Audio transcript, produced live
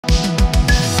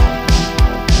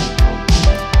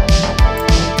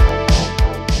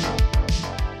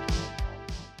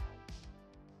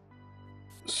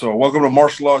So welcome to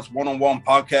Martial Arts One-on-One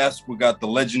podcast. We got the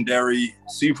legendary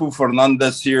Sifu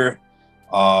Fernandez here,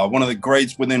 one of the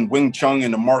greats within Wing Chun in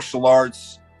the martial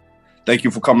arts. Thank you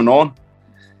for coming on.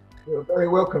 You're very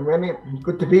welcome, Remy.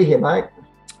 Good to be here, mate.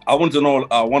 I want to know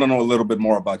a little bit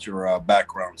more about your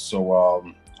background. So,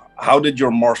 how did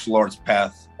your martial arts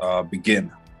path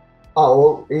begin?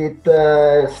 Oh, well, it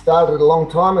started a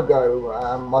long time ago.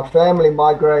 My family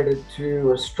migrated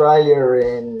to Australia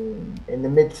in the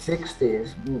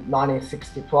mid-60s,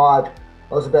 1965. I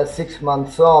was about 6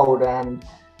 months old, and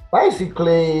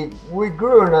basically we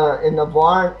grew in an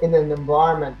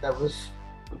environment that was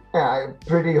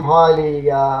pretty highly.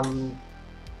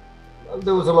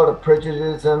 There was a lot of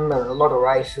prejudice and a lot of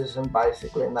racism,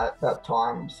 basically, in that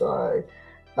time. So.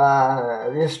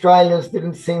 The Australians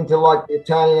didn't seem to like the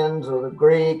Italians or the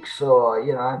Greeks, or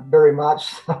very much.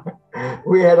 So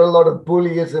we had a lot of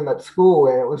bullyism at school,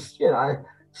 and it was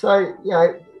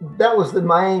that was the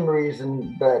main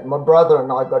reason that my brother and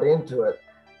I got into it.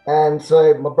 And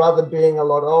so my brother, being a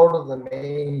lot older than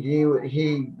me,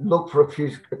 he looked for a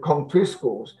few Kung Fu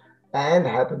schools and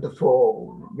happened to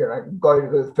go to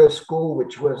the first school,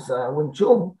 which was Wing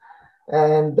Chun.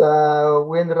 And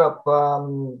we ended up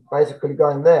basically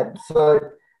going there. So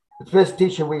the first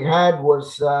teacher we had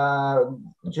was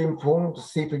Jim Fung,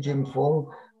 Sifu Jim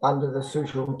Fung, under the Tsui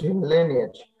Shung Tin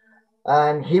lineage.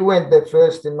 And he went there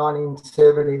first in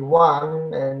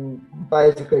 1971 and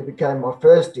basically became my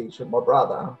first teacher, my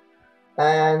brother.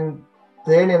 And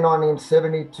then in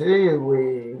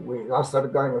 1972, I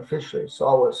started going officially. So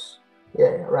I was,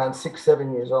 around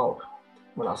 6-7 years old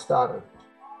when I started.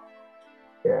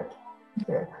 Yeah.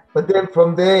 But then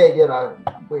from there,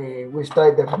 we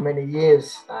stayed there for many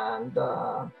years, and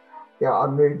I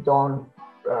moved on.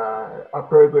 I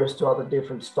progressed to other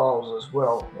different styles as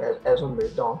well as I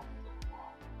moved on.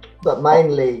 But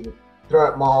mainly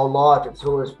throughout my whole life, it's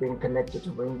always been connected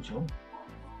to Wing Chun.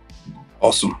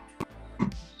 Awesome.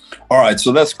 All right,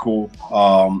 so that's cool.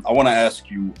 I want to ask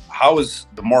you, how has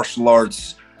the martial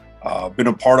arts been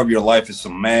a part of your life as a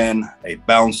man, a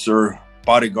bouncer,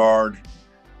 bodyguard,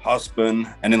 husband,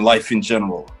 and in life in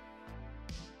general?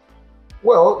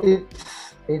 Well,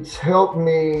 it's helped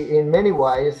me in many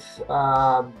ways.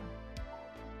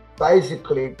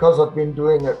 Basically, because I've been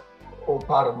doing it all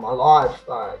part of my life,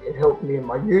 it helped me in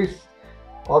my youth,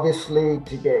 obviously,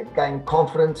 to gain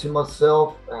confidence in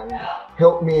myself, and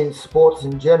helped me in sports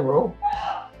in general.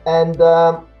 And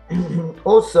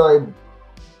also,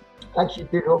 actually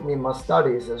did help me in my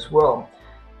studies as well.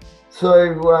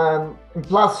 So, and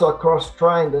plus I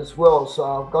cross-trained as well, so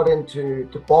I got into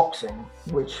boxing,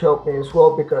 which helped me as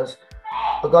well because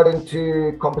I got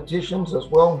into competitions as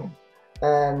well.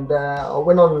 And I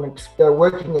went on a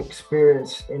working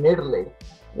experience in Italy,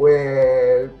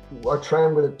 where I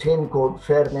trained with a team called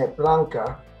Fernet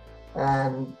Branca,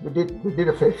 and we did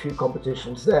a fair few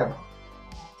competitions there.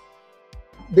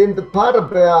 Then the part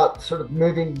about sort of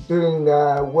doing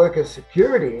worker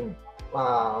security,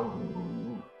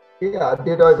 I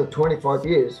did over 25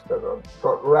 years, but I've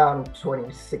got around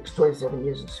 26, 27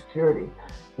 years of security.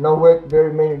 And I worked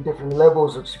very many different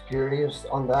levels of security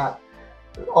on that,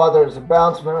 either as a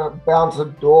bouncer,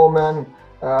 doorman,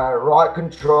 riot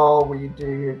control, where you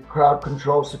do crowd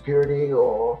control security,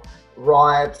 or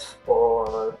riots,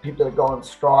 or people that go on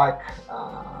strike,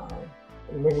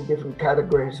 many different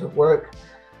categories of work.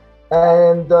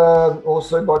 And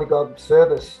also bodyguard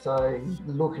service, so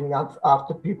looking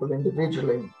after people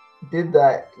individually. Did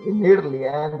that in Italy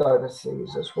and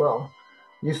overseas as well.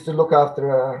 Used to look after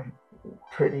a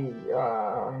pretty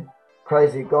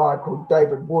crazy guy called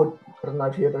David Wood. I don't know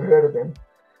if you ever heard of him.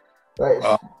 But it's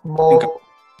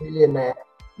multi-millionaire.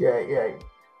 Yeah.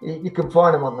 You can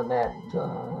find him on the net.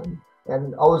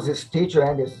 And I was his teacher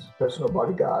and his personal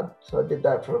bodyguard. So I did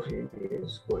that for a few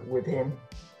years with him,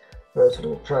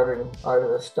 personally traveling over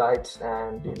the States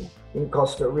and in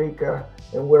Costa Rica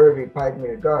and wherever he paid me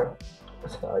to go.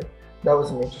 So that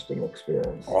was an interesting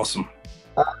experience. Awesome.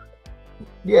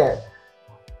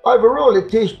 Overall, it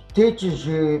teaches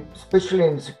you, especially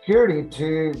in security,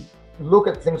 to look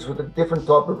at things with a different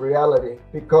type of reality,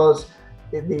 because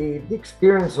the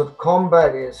experience of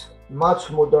combat is much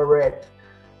more direct.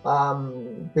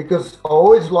 Because I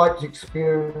always like to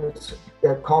experience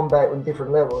combat on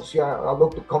different levels. I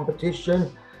looked at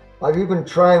competition. I've even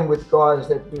trained with guys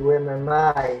that do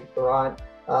MMA, right?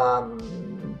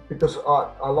 Because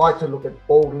I like to look at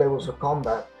all levels of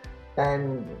combat,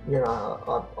 and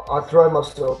I throw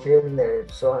myself in there,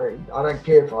 so I don't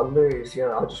care if I lose.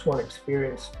 I just want to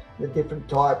experience the different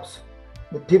types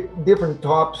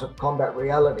of combat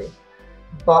reality.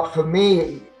 But for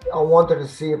me, I wanted to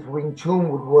see if Wing Chun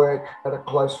would work at a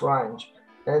close range,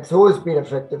 And it's always been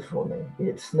effective for me.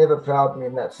 It's never failed me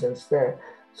in that sense there.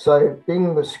 So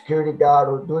being a security guard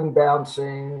or doing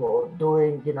bouncing or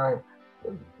doing,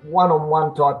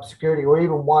 one-on-one type security or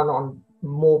even one on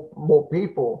more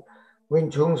people, Wing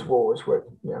Chun's will always work,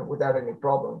 without any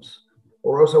problems.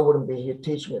 Or else I wouldn't be here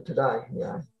teaching it today.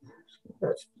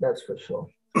 That's for sure.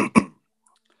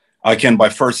 I can by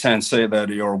first hand say that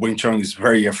your Wing Chun is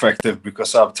very effective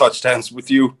because I've touched hands with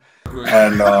you,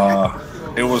 and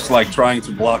it was like trying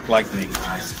to block lightning.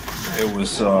 It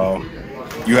was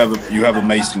you have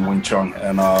amazing Wing Chun,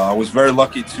 and I was very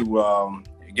lucky to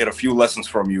get a few lessons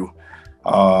from you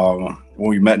when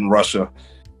we met in Russia.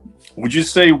 Would you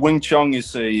say Wing Chun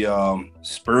is a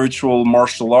spiritual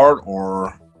martial art,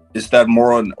 or is that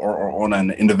more on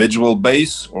an individual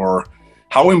base, or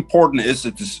how important is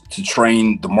it to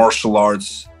train the martial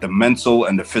arts, the mental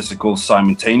and the physical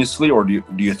simultaneously, or do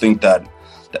you think that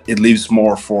it leaves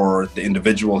more for the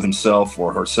individual himself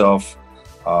or herself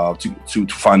to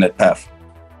find that path?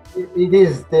 It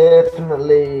is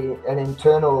definitely an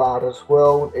internal art as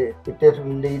well. It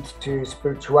definitely leads to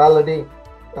spirituality.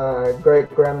 Great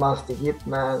Grandmaster Yip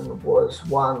Man was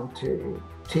one to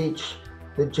teach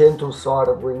the gentle side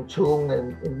of Wing Chun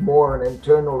and more an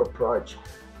internal approach.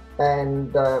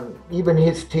 And even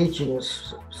his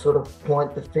teachings sort of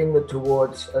point the finger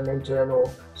towards an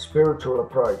internal spiritual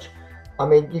approach. I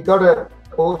mean, you got to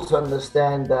also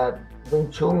understand that Wing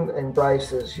Chun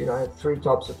embraces, three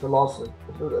types of philosophies,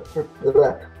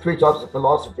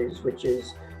 which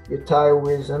is your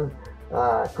Taoism,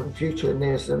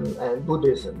 Confucianism, and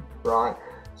Buddhism, right?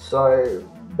 So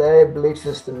they're belief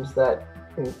systems that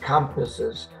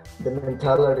encompasses the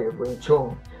mentality of Wing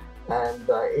Chun. And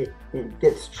it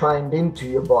gets trained into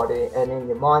your body and in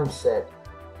your mindset.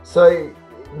 So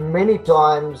many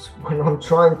times when I'm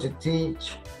trying to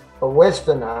teach a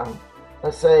Westerner, I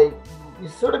say, you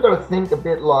sort of got to think a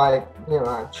bit like,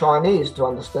 Chinese to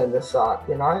understand this art,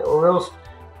 or else,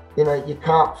 you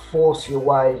can't force your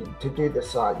way to do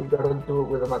this art. You've got to do it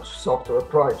with a much softer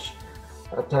approach,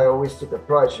 a Taoistic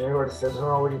approach. And everybody says,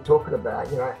 oh, what are you talking about?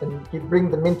 And you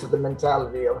bring them into the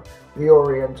mentality of the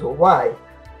Oriental way.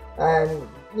 And,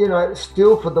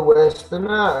 still for the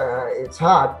Westerner, it's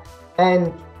hard.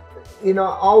 And,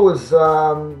 I was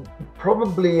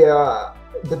probably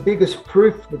the biggest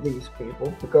proof for these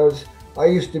people because I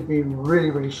used to be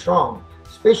really, really strong,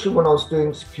 especially when I was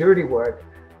doing security work.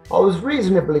 I was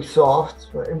reasonably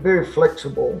soft and very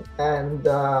flexible. And,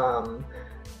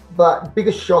 but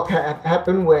biggest shock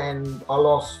happened when I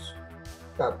lost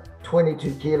about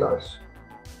 22 kilos.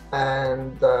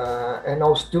 And I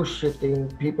was still shifting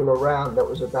people around that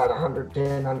was about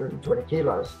 110, 120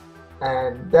 kilos.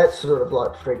 And that sort of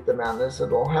like freaked them out. They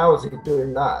said, well, how is he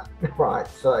doing that? Right.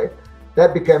 So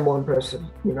that became more impressive,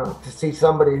 to see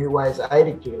somebody who weighs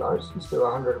 80 kilos instead of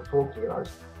 104 kilos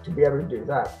to be able to do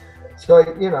that. So,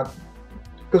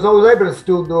 because I was able to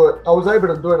still do it. I was able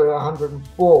to do it at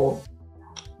 104,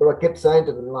 but I kept saying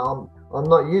to them, no, I'm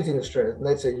not using the strength. And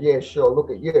they said, yeah, sure, look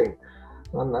at you.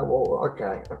 I'm like, well,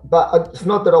 okay. But it's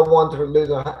not that I wanted to lose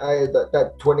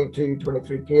that 22,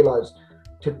 23 kilos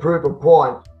to prove a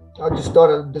point. I just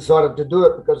decided to do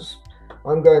it because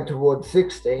I'm going towards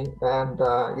 60. And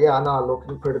I know I look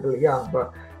incredibly young,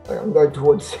 but I'm going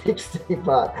towards 60.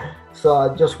 But so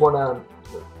I just want to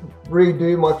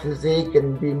redo my physique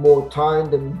and be more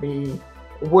toned and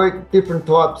work different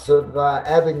types of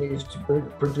avenues to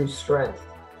produce strength,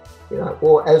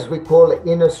 or as we call it,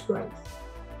 inner strength.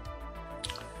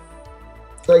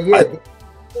 So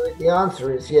the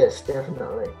answer is yes,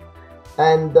 definitely.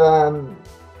 And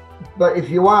but if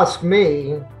you ask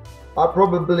me, I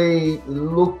probably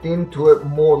looked into it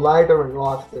more later in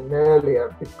life than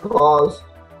earlier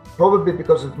probably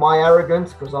because of my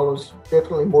arrogance, because I was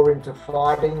definitely more into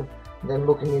fighting than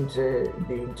looking into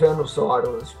the internal side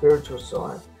or the spiritual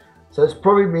side. So it's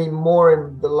probably been more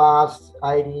in the last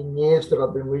 18 years that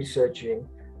I've been researching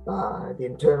the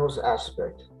internals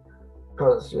aspect.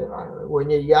 Because, when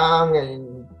you're young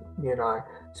and,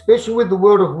 especially with the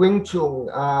world of Wing Chun,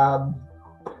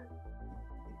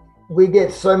 we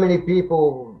get so many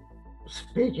people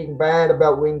speaking bad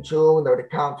about Wing Chun, that they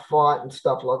can't fight and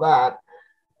stuff like that.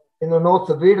 In the north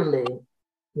of Italy,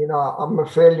 I'm a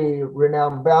fairly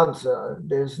renowned bouncer.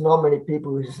 There's not many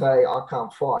people who say, I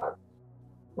can't fight.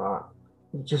 Right?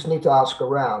 You just need to ask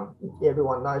around.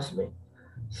 Everyone knows me.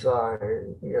 So,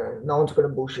 no one's going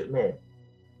to bullshit me.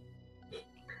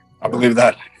 I believe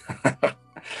that.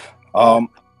 And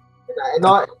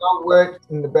I worked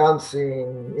in the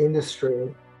bouncing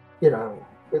industry,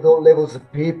 with all levels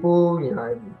of people,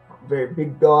 very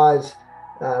big guys,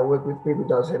 work with people who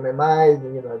does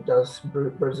MMA, does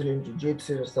Brazilian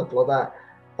Jiu-Jitsu and stuff like that.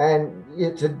 And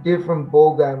it's a different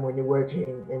ball game when you're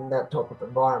working in that type of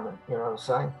environment, you know what I'm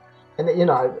saying? And, you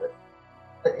know,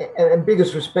 and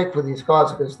biggest respect for these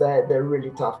guys because they're really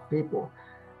tough people.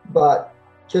 But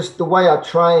just the way I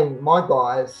train my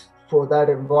guys for that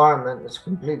environment is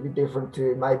completely different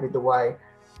to maybe the way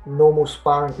normal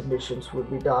sparring conditions would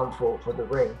be done for the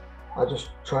ring. I just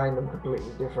train them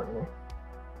completely differently.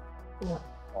 Yeah.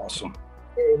 Awesome.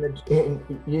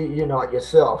 You know it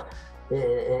yourself.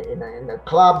 In a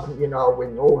club, you know,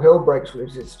 when all hell breaks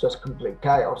loose, it's just complete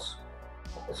chaos.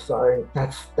 So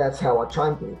that's how I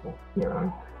train people, you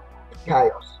know,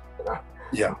 chaos, you know.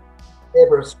 Yeah.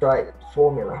 Never a straight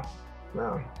formula.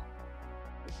 No.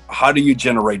 How do you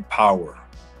generate power?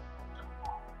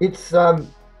 It's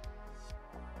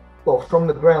well, from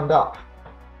the ground up.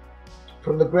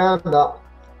 From the ground up,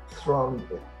 from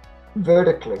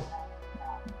vertically.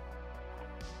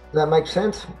 Does that make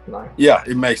sense? No. Yeah,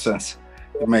 it makes sense.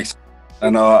 It makes sense.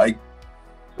 And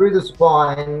through the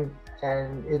spine,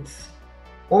 and it's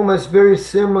almost very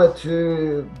similar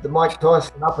to the Mike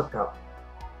Tyson uppercut.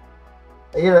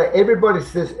 You know, everybody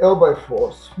says elbow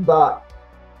force, but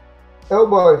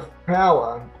elbow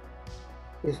power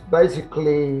is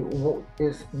basically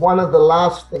is one of the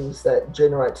last things that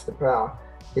generates the power.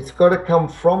 It's got to come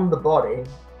from the body,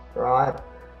 right?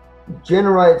 It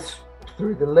generates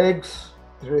through the legs,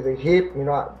 through the hip, you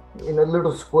know, in a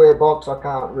little square box. I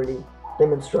can't really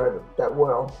demonstrate it that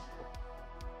well.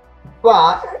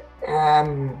 But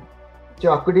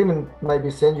I could even maybe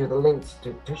send you the links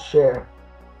to share.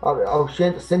 I'll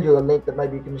send you a link that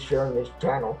maybe you can share on this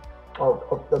channel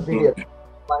of the video that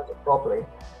explains it properly.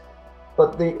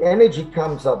 But the energy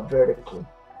comes up vertically,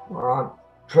 all right?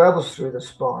 Travels through the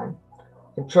spine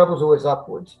and travels always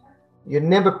upwards. You're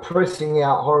never pressing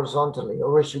out horizontally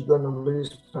or else you're going to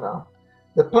lose power.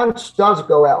 The punch does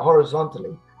go out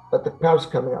horizontally, but the power's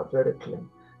coming out vertically.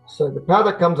 So the power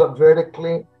that comes up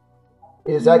vertically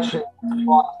is actually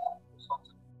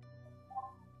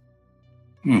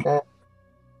and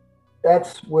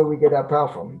that's where we get our power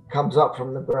from. It comes up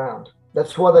from the ground.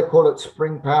 That's why they call it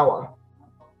spring power.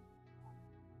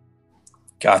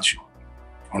 Got you.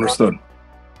 Understood.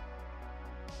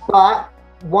 But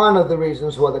one of the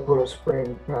reasons why they call it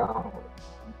spring power.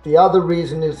 The other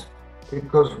reason is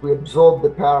because we absorb the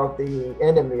power of the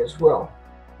enemy as well.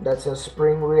 That's a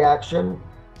spring reaction,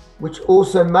 which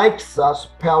also makes us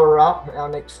power up our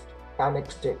next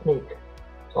technique.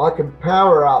 So I can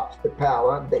power up the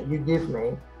power that you give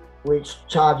me, which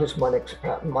charges my next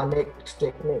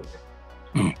technique.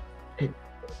 Could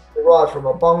derive from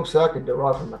a bongsa, could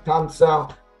derive from a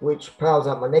tansa, which powers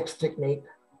up my next technique,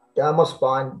 down my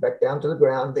spine, back down to the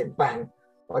ground, then bang,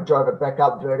 I drive it back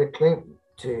up vertically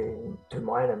to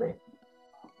my enemy.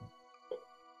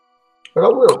 But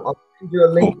I'll send you a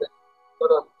link. But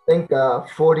I think a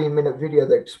 40-minute video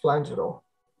that explains it all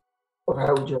of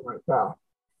how we generate power.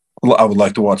 I would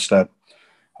like to watch that.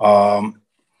 I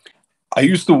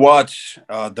used to watch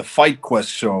the Fight Quest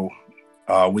show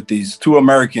with these two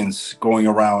Americans going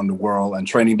around the world and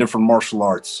training different martial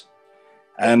arts.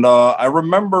 And I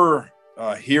remember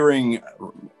hearing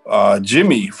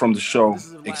Jimmy from the show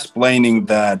explaining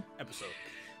that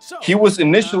he was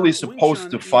initially supposed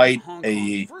to fight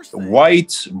a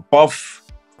white, buff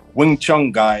Wing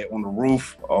Chun guy on the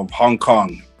roof of Hong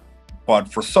Kong. But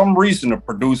for some reason, the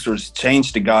producers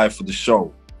changed the guy for the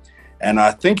show. And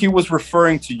I think he was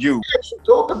referring to you. We actually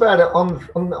talked about it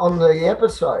on the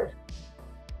episode.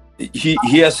 He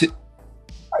has... I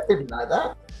didn't know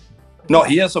that. No,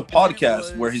 he has a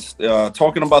podcast where he's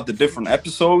talking about the different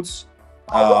episodes.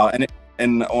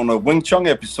 And on a Wing Chun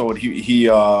episode, he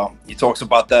talks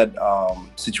about that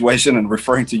situation and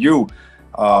referring to you,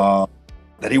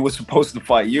 that he was supposed to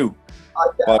fight you.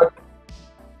 But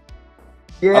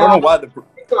yeah, I don't know why.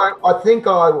 I think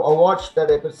I watched that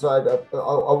episode.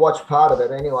 I watched part of it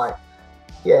anyway.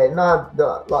 Yeah, no,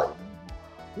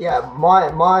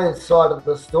 my side of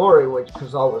the story, which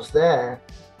because I was there.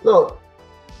 Look,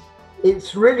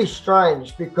 it's really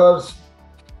strange because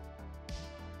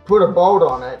put a bolt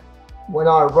on it. When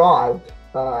I arrived,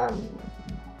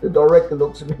 the director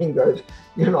looks at me and goes,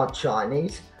 "You're not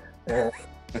Chinese." I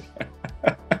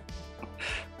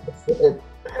said,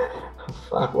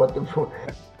 "Fuck, what the fuck?"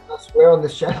 I swear on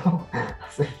this channel. I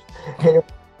said,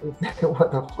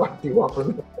 "What the fuck do you want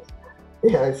from me?"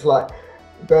 You know, it's like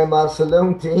Grandmaster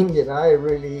Leung Ting, you know,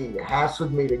 really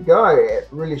hassled me to go at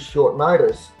really short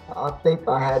notice. I think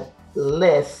I had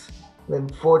less than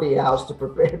 40 hours to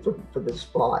prepare for this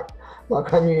fight.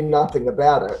 Like I knew nothing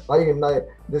about it. I didn't even know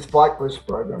this Fight Quest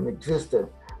program existed.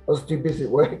 I was too busy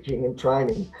working and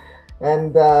training.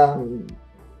 And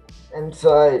And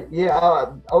so, yeah,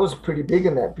 I was pretty big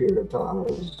in that period of time. I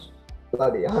was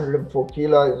bloody 104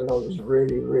 kilos, and I was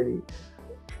really, really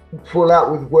full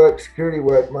out with work, security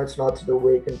work, most nights of the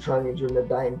week, and training during the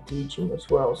day and teaching as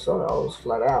well. So I was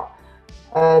flat out.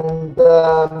 And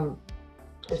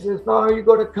he says, no, you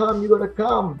got to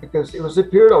come, because it was a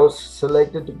period I was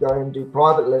selected to go and do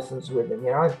private lessons with him,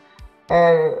 you know.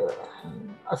 And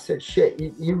I said, shit,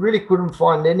 you really couldn't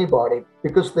find anybody,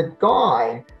 because the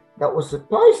guy that was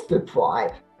supposed to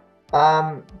fight,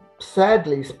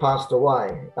 sadly, he's passed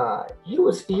away. He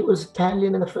was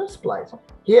Italian in the first place.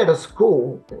 He had a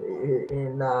school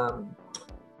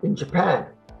in Japan,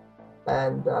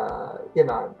 and you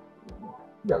know,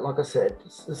 like I said,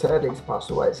 sadly he's passed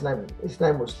away. His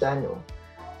name was Daniel,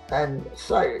 and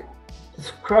so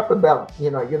this crap about,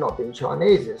 you know, you're not being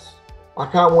Chinese is, I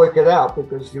can't work it out,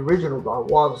 because the original guy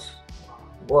was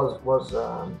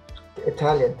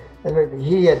Italian, and then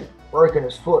he had broken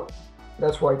his foot.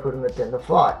 That's why he couldn't attend the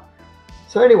fight.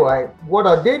 So anyway, what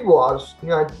I did was, you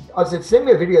know, I said, send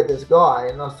me a video of this guy,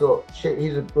 and I thought, shit,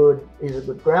 he's a good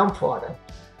ground fighter.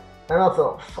 And I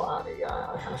thought, funny,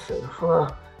 I said,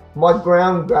 my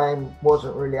ground game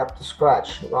wasn't really up to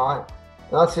scratch, right?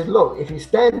 And I said, look, if he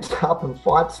stands up and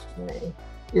fights me,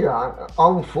 you know,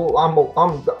 I'll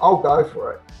go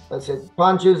for it. I said,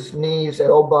 punches, knees,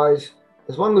 elbows,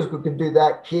 as long as we can do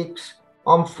that, kicks,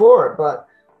 I'm for it. But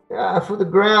for the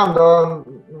ground,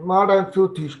 I don't feel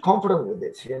too confident with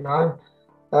this, you know.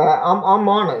 I'm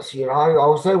honest, you know.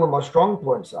 I'll say what my strong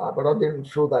points are, but I didn't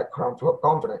feel that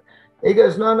confident. He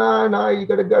goes, no, you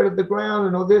got to go to the ground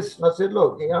and all this. And I said,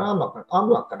 look, you know, I'm not going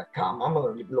to come. I'm not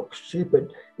going to look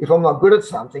stupid if I'm not good at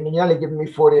something, and you're only giving me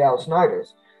 40 hours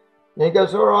notice. And he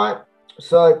goes, all right.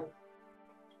 So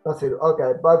I said,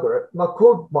 okay, bugger it. And I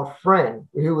called my friend,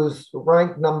 who was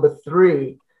ranked number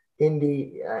 3 in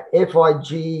the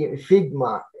FIG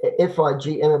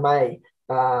MMA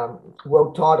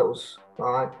world titles,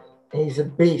 right? He's a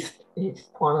beast. He's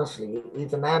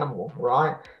an animal,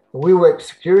 right? We worked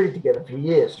security together for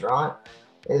years, right?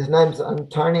 His name's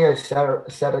Antonio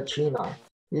Saracino.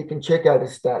 You can check out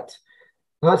his stats.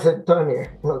 And I said, Antonio,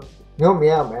 look, help me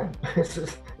out, man.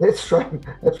 Let's train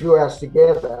a few hours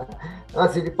together. And I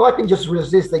said, if I can just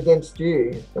resist against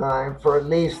you for at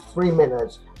least 3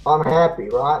 minutes, I'm happy,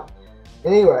 right?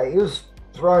 Anyway, he was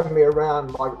throwing me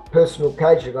around my personal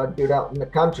cage that I'd built out in the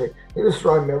country. He was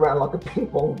throwing me around like a ping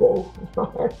pong ball.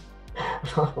 Right?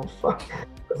 Oh, fuck.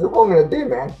 I said, what am I going to do,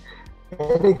 man?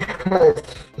 And he goes,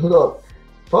 look,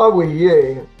 if I were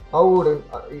you, I wouldn't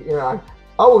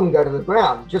go to the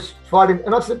ground, just fight him.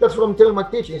 And I said, that's what I'm telling my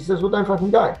teacher. He says, well, don't fucking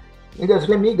go. He goes,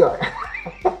 let me go.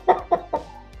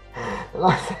 And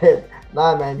I said,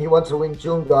 no, man, he wants a Wing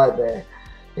Chun guy there.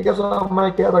 He goes, I'll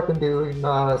make out I can do it. No,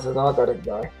 I said, I got to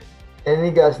go. And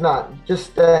he goes, no,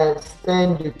 just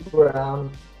stand your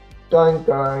ground. Don't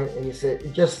go. And he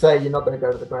said, just say you're not going to go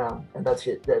to the ground. And that's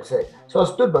it. That's it. So I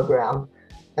stood my ground,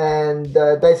 and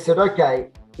they said, okay,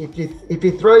 if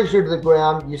he throws you to the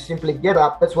ground, you simply get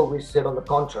up. That's what we said on the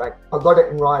contract. I got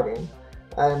it in writing.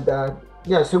 And,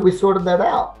 so we sorted that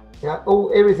out. You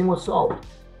know, everything was solved.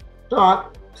 All right.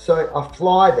 So I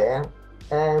fly there.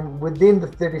 And within the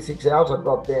 36 hours I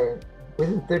got there, I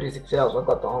got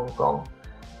to Hong Kong.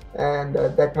 And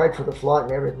they paid for the flight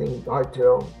and everything,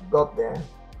 hotel, got there.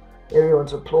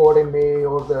 Everyone's applauding me,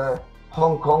 all the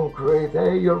Hong Kong crew,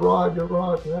 hey, you're right. You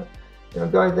know,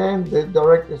 go then, the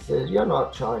director says, you're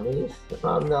not Chinese.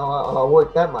 No, I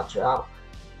worked that much out.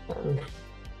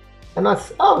 And I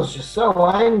was just so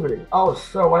angry.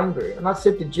 And I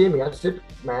said to Jimmy,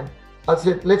 man,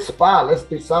 let's spar, let's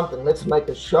do something, let's make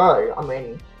a show. I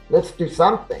mean, let's do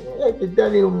something. They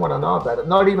don't even want to know about it,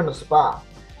 not even a spar.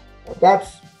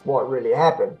 That's what really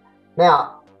happened.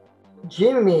 Now,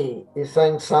 Jimmy is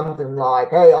saying something like,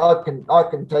 hey, I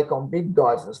can take on big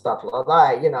guys and stuff like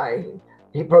that. You know,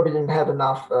 he probably didn't have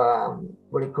enough,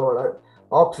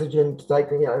 oxygen to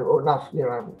take, or enough,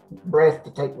 breath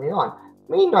to take me on.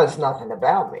 He knows nothing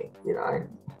about me,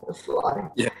 It's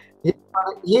like, yeah.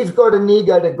 He's got an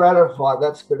ego to gratify.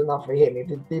 That's good enough for him.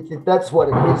 If that's what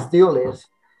his deal is.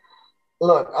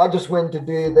 Look, I just went to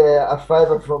do a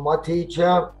favor for my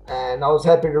teacher, and I was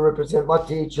happy to represent my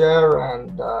teacher,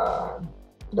 and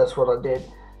that's what I did.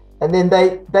 And then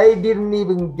they didn't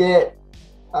even get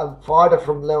a fighter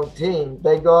from Leong team.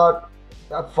 They got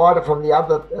a fighter from the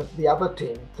other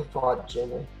team to fight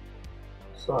Jimmy.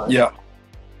 So yeah.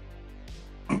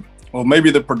 Well,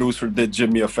 maybe the producer did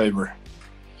Jimmy a favor.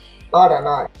 I don't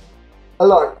know.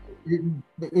 Look,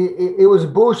 it was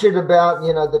bullshit about,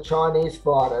 the Chinese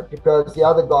fighter, because the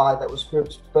other guy that was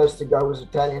supposed to go was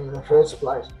Italian in the first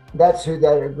place. That's who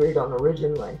they agreed on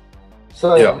originally.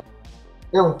 So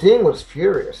Ting was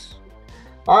furious.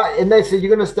 And they said,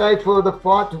 "You're going to stay for the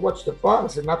fight to watch the fight." I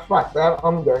said, "No, fuck that.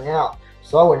 I'm going out."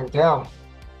 So I went in town.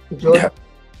 Enjoyed it.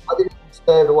 I didn't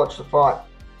stay to watch the fight.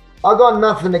 I got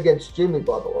nothing against Jimmy,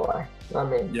 by the way. I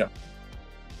mean,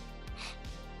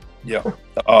 yeah.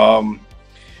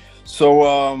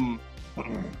 So,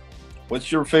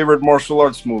 what's your favorite martial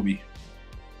arts movie?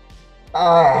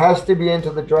 it has to be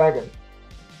Enter the Dragon.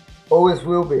 Always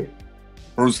will be.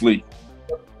 Bruce Lee.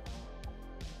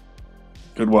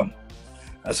 Good one.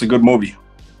 That's a good movie.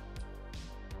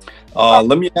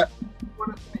 Let me.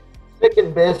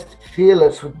 Second best,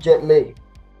 Fearless with Jet Li.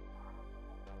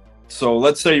 So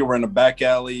let's say you were in a back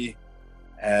alley,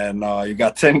 and you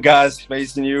got 10 guys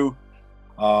facing you.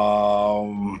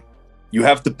 You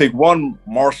have to pick one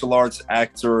martial arts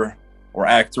actor or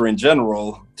actor in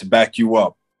general to back you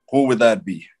up. Who would that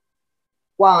be?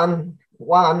 One.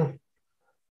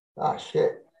 Ah,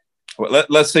 shit. Well,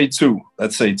 let's say two.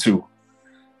 Let's say two.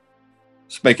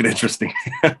 Let's make it interesting.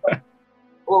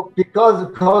 Well, because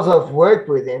I've worked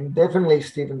with him, definitely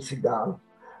Steven Seagal.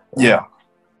 Yeah.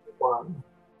 One.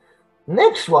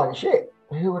 Next one, shit.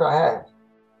 Who would I have?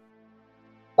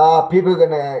 People are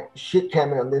gonna shit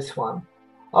can me on this one.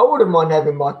 I wouldn't mind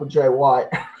having Michael J. White.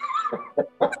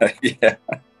 Yeah.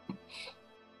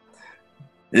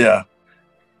 Yeah.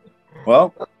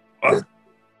 Well,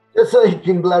 just so he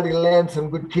can bloody land some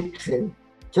good kicks in.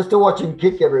 Just to watch him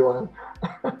kick everyone.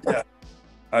 Yeah.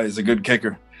 He's a good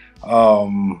kicker.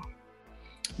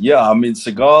 Yeah, I mean,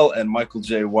 Seagal and Michael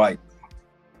J. White.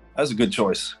 That's a good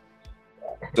choice.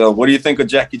 So what do you think of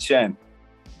Jackie Chan?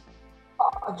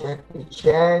 Jackie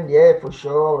Chan, yeah, for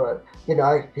sure. You know,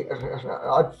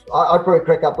 I'd probably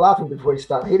crack up laughing before he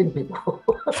started hitting people.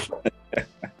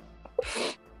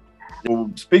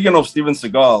 Well, speaking of Steven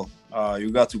Seagal,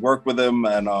 you got to work with him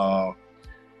and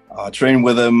train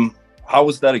with him. How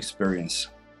was that experience?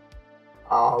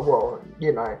 Well,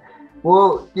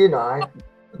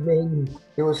 I mean,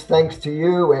 it was thanks to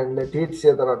you and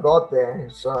Letizia that I got there.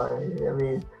 So, I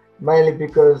mean, mainly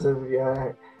because of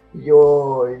your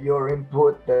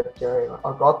input that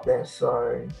I got there.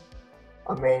 So,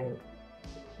 I mean,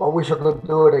 I wish I could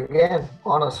do it again,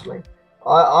 honestly.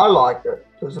 I liked it.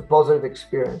 It was a positive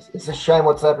experience. It's a shame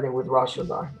what's happening with Russia,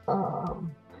 though.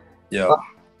 Yeah. But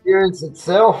the experience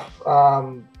itself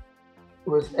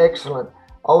was excellent.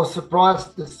 I was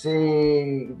surprised to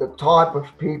see the type of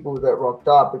people that rocked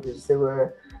up because there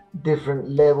were different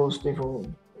levels,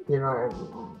 different,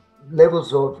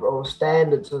 levels of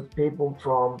standards of people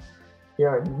from,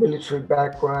 military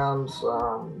backgrounds,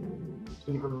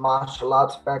 even martial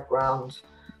arts backgrounds.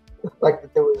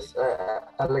 Like there was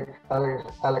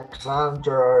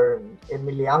Alexander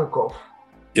Emeliankov.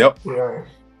 Yep.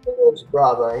 His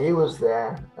brother, he was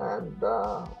there, and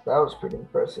that was pretty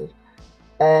impressive.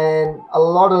 And a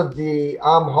lot of the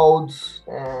arm holds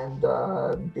and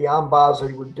the arm bars that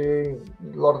he would do,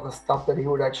 a lot of the stuff that he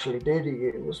would actually do to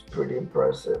you was pretty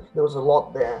impressive. There was a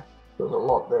lot there.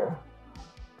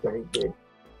 That he did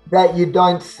that you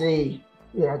don't see,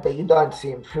 that you don't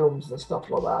see in films and stuff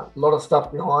like that. A lot of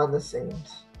stuff behind the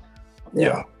scenes.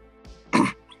 Yeah.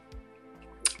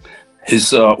 His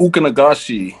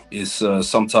ukanagashi is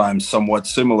sometimes somewhat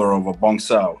similar of a bong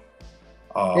sao.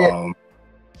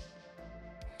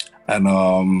 And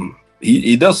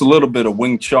he does a little bit of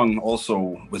Wing Chun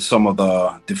also with some of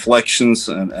the deflections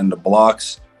and the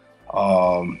blocks.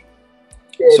 So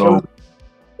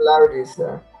similarities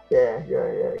there.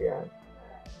 Yeah.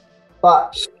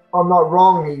 But I'm not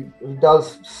wrong. He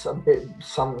does some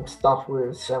stuff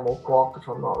with Samuel Kwok, if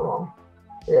I'm not wrong.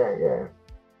 Yeah.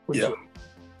 Which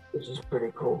is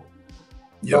pretty cool.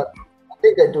 Yeah. I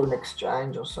think they do an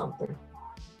exchange or something.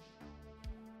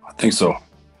 I think so.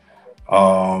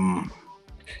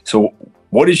 So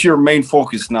what is your main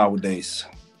focus nowadays?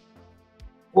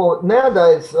 Well,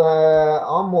 nowadays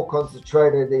I'm more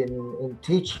concentrated in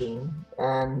teaching,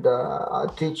 and I'm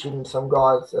teaching some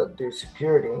guys that do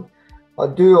security. I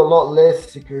do a lot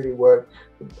less security work.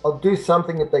 I'll do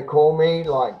something if they call me,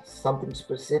 like something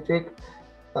specific.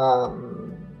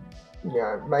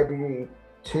 Maybe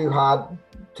too hard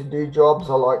to do jobs.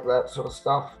 I like that sort of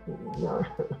stuff.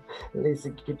 At least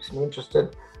it keeps me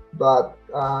interested. But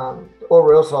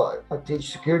or else I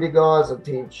teach security guys, I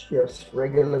teach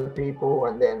regular people,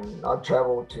 and then I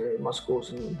travel to my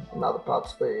schools in other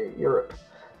parts of Europe.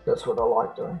 That's what I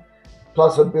like doing.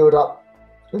 Plus I build up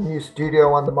a new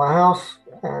studio under my house,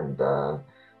 and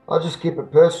I just keep it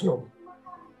personal.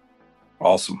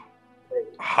 Awesome.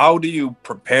 How do you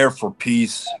prepare for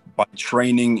peace by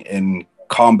training in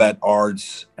combat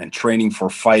arts and training for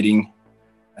fighting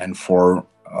and for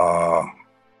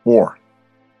war?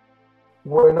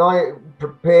 when I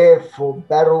prepare for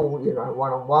battle, you know,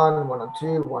 1-on-1,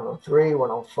 1-on-2, 1-on-3,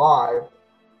 1-on-5,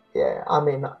 yeah, I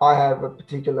mean, I have a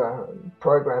particular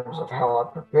programs of how I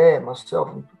prepare myself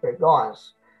and prepare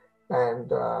guys, and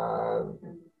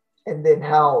then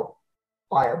how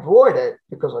I avoid it,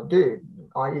 because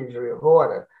I usually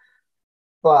avoid it.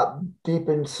 But deep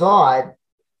inside,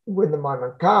 when the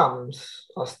moment comes,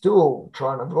 I still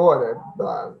try and avoid it,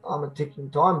 but I'm a ticking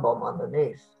time bomb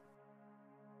underneath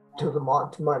till the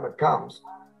moment comes.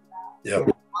 Yeah. You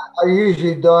know, I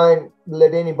usually don't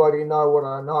let anybody know what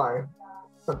I know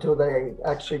until they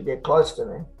actually get close to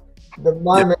me. The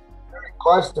moment they're very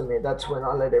close to me, that's when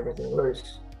I let everything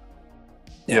loose.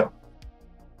 Yeah.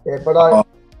 Yeah, but I try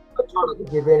not to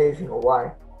give anything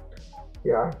away.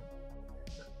 Yeah.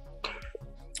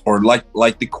 Or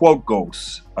like the quote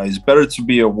goes, it's better to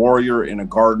be a warrior in a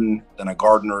garden than a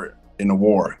gardener in a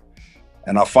war.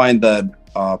 And I find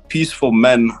that peaceful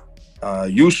men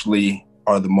usually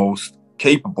are the most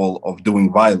capable of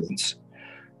doing violence.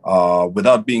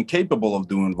 Without being capable of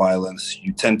doing violence,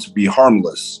 you tend to be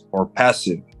harmless or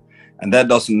passive. And that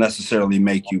doesn't necessarily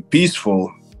make you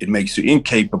peaceful. It makes you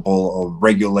incapable of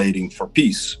regulating for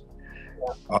peace.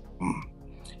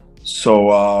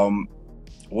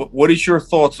 What is your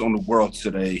thoughts on the world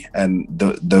today and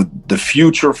the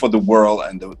future for the world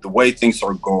and the way things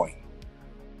are going?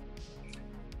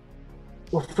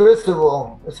 Well, first of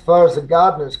all, as far as the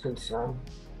gardener is concerned,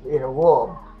 in a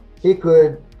war, he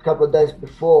could, a couple of days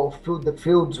before, fill the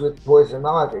fields with poison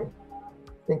ivy.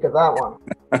 Think of that one.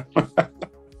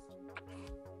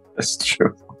 That's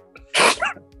true.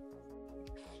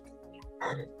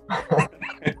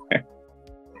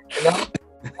 You know,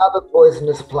 other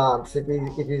poisonous plants, if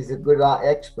he's a good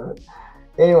expert.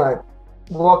 Anyway,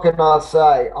 what can I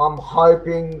say? I'm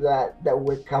hoping that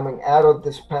we're coming out of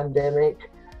this pandemic,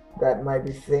 that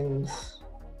maybe things,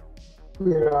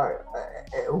 you know,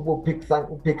 will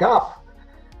pick up.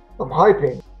 I'm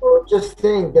hoping. Just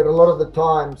think that a lot of the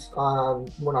times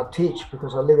when I teach,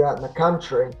 because I live out in the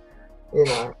country, you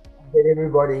know, get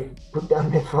everybody put down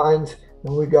their phones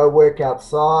and we go work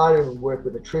outside and work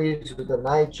with the trees, with the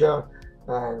nature,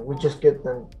 and we just get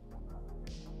them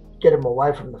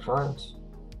away from the phones.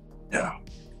 Yeah.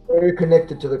 Very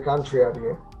connected to the country out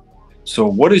here. So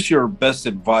what is your best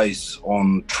advice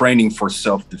on training for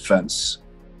self-defense,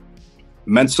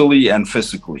 mentally and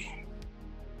physically?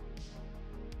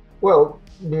 Well,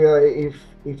 you know,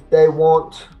 if they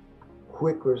want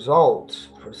quick results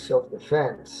for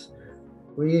self-defense,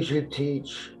 we usually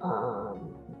teach a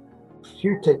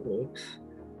few techniques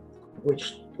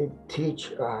which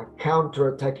teach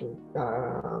counter-attacking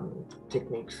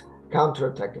techniques,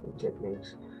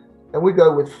 and we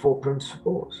go with 4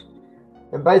 principles.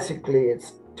 And basically,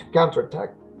 it's to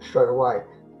counterattack straight away.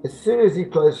 As soon as you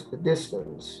close the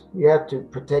distance, you have to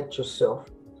protect yourself,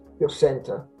 your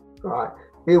center, right?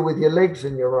 Be with your legs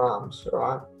and your arms,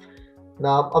 right?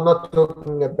 Now, I'm not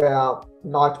talking about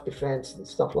knife defense and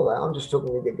stuff like that. I'm just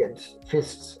talking against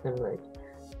fists and legs.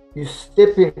 You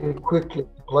step in quickly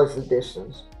to close the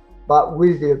distance, but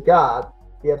with your guard,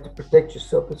 you have to protect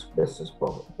yourself as best as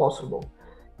possible.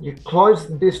 You close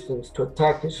the distance to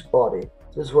attack his body.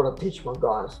 This is what I teach my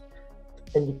guys.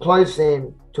 And you close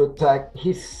in to attack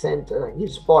his center,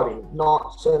 his body,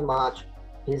 not so much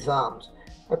his arms.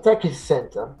 Attack his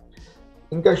center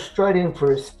and go straight in for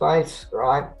his face,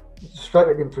 right?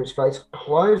 Straight in for his face.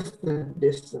 Close the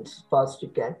distance as fast as you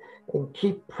can and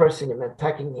keep pressing him,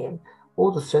 attacking him,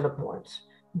 all the center points.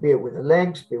 Be it with the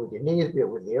legs, be it with your knees, be it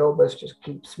with the elbows. Just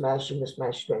keep smashing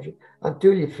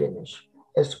until you finish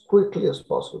as quickly as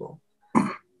possible.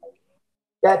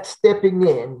 That's stepping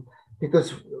in,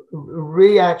 because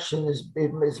reaction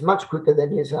is much quicker than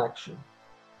his action,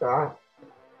 right?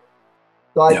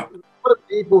 Like, a lot of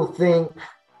people think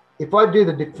if I do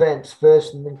the defense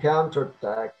first and then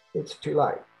counterattack, it's too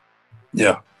late.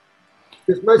 Yeah.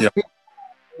 Because most people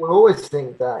will always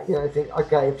think that, you know, think,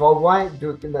 okay, if I wait,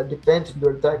 do the defense and do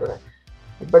an attack,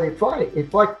 but if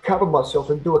I cover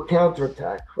myself and do a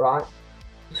counterattack, right,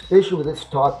 especially with this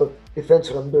type of defense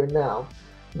that I'm doing now,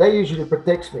 that usually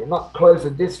protects me, not close the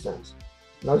distance.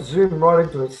 And I zoom right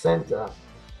into his center.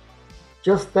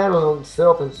 Just that on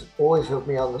itself has always helped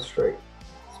me on the street,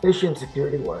 especially in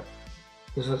security work,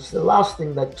 because it's the last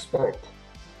thing they expect.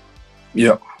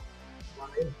 Yeah,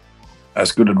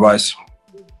 that's good advice.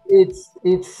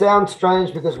 It sounds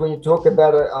strange because when you talk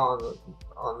about it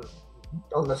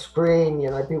on the screen, you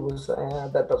know, people say,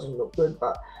 that doesn't look good.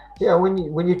 But yeah, when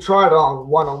you try it on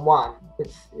one-on-one,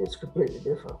 it's completely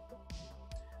different.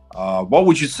 What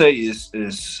would you say is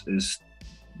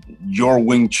your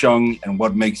Wing Chun, and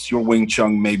what makes your Wing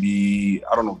Chun maybe,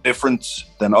 I don't know, different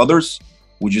than others?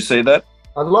 Would you say that?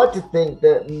 I'd like to think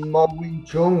that my Wing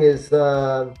Chun is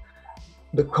the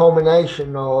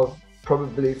culmination of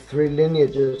probably 3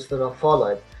 lineages that I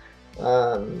followed.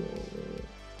 Um,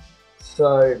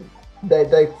 so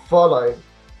they follow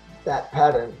that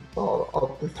pattern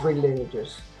of the 3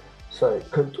 lineages. So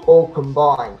all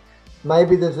combined.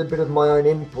 Maybe there's a bit of my own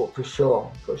input for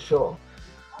sure.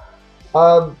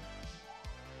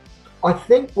 I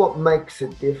think what makes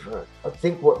it different,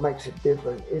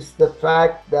 is the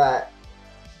fact that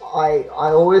I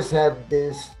always have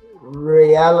this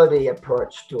reality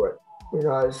approach to it. You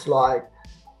know, it's like,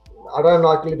 I don't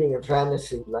like living in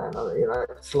fantasy land. You know,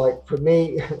 it's like, for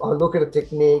me, I look at a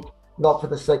technique, not for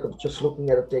the sake of just looking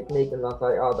at a technique and I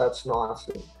think, oh, that's nice.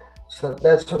 So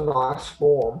that's a nice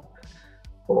form,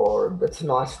 or that's a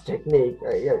nice technique.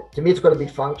 Yeah, to me, it's got to be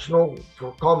functional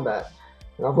for combat.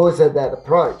 And I've always had that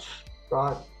approach,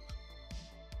 right?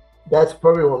 That's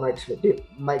probably what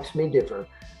makes me different.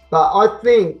 But I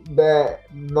think that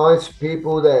most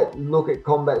people that look at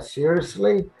combat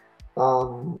seriously,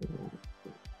 one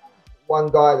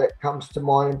guy that comes to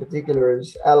mind in particular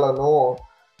is Leong.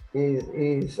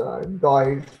 He's a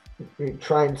guy who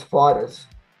trains fighters,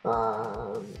 you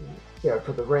know,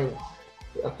 for the ring.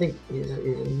 I think he's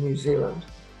in New Zealand,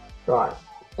 right?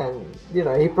 And you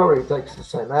know, he probably takes the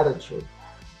same attitude.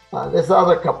 There's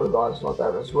other couple of guys like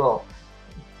that as well.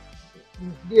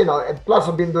 You know, and plus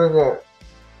I've been doing it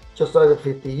just over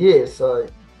 50 years, so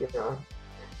you know,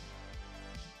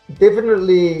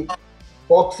 definitely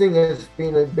boxing has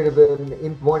been a bit of an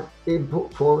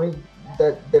input for me.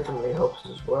 That definitely helps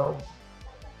as well.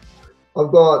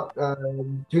 I've got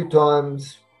 2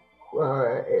 times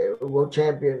world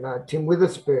champion Tim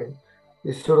Witherspoon.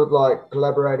 He's sort of like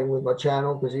collaborating with my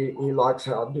channel because he likes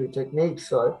how I do techniques.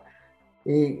 So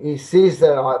he sees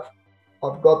that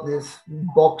I've got this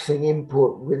boxing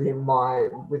input within my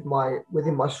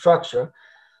structure,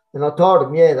 and I told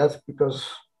him, yeah, that's because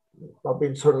I've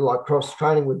been sort of like cross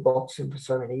training with boxing for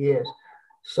so many years.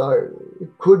 So it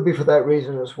could be for that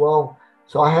reason as well.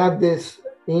 So I have this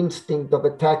instinct of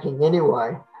attacking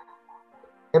anyway.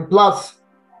 And plus,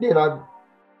 you know,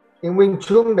 in Wing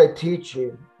Chun, they teach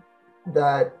you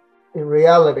that in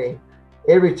reality,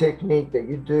 every technique that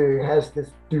you do has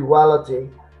this duality,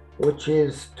 which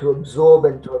is to absorb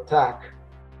and to attack.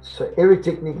 So every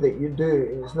technique that you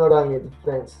do is not only a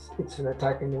defense, it's an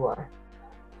attack anyway.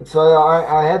 And so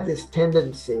I have this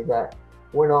tendency that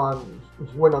when I'm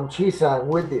chisang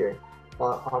with you,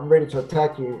 I'm ready to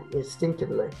attack you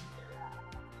instinctively.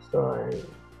 So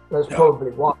that's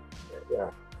probably why. Yeah,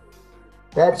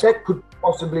 that could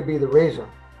possibly be the reason.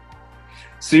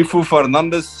 Sifu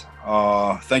Fernandez,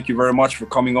 thank you very much for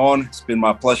coming on. It's been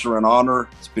my pleasure and honor.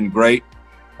 It's been great,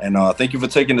 and thank you for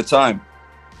taking the time.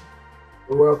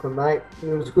 You're welcome, mate. It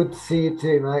was good to see you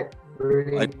too, mate.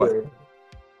 Really good.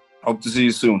 Hope to see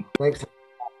you soon. Thanks.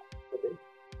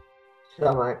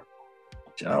 Ciao, mate.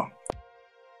 Ciao.